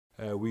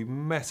We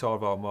met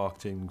Aardvark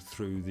Marketing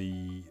through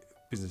the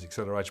Business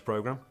Accelerator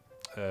programme.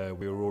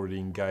 We were already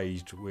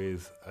engaged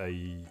with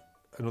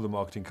another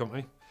marketing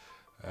company,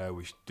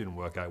 which didn't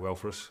work out well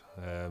for us.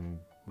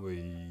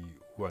 We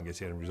weren't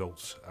getting any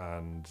results,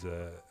 and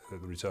the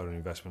return on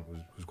investment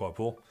was quite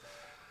poor.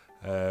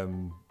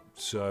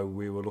 So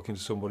we were looking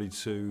for somebody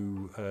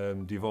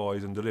to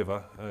devise and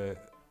deliver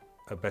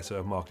a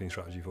better marketing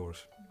strategy for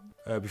us.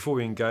 Before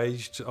we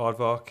engaged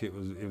Aardvark, it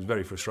was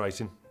very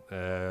frustrating.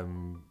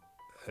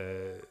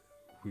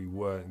 We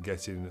weren't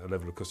getting a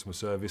level of customer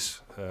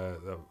service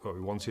that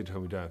we wanted,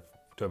 and we don't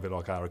feel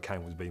like our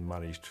account was being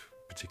managed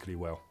particularly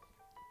well,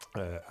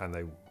 and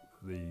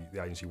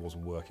the agency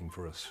wasn't working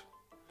for us.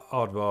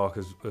 Aardvark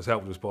has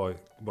helped us by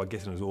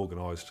getting us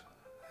organised.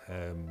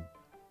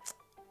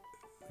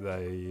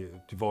 They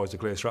devised a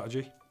clear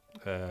strategy.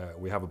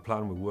 We have a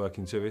plan, we're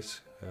working to it.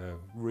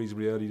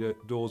 Reasonably early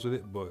doors with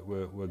it, but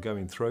we're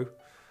going through,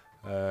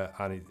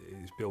 and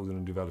it's building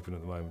and developing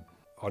at the moment.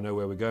 I know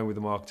where we're going with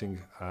the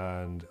marketing,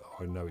 and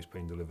I know it's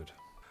been delivered.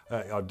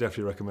 I'd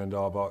definitely recommend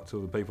Aardvark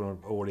to the people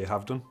who already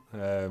have done.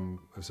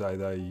 I say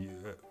they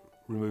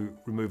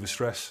remove the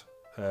stress.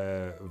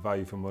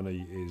 Value for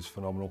money is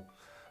phenomenal.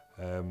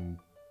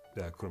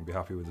 Yeah, couldn't be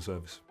happy with the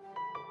service.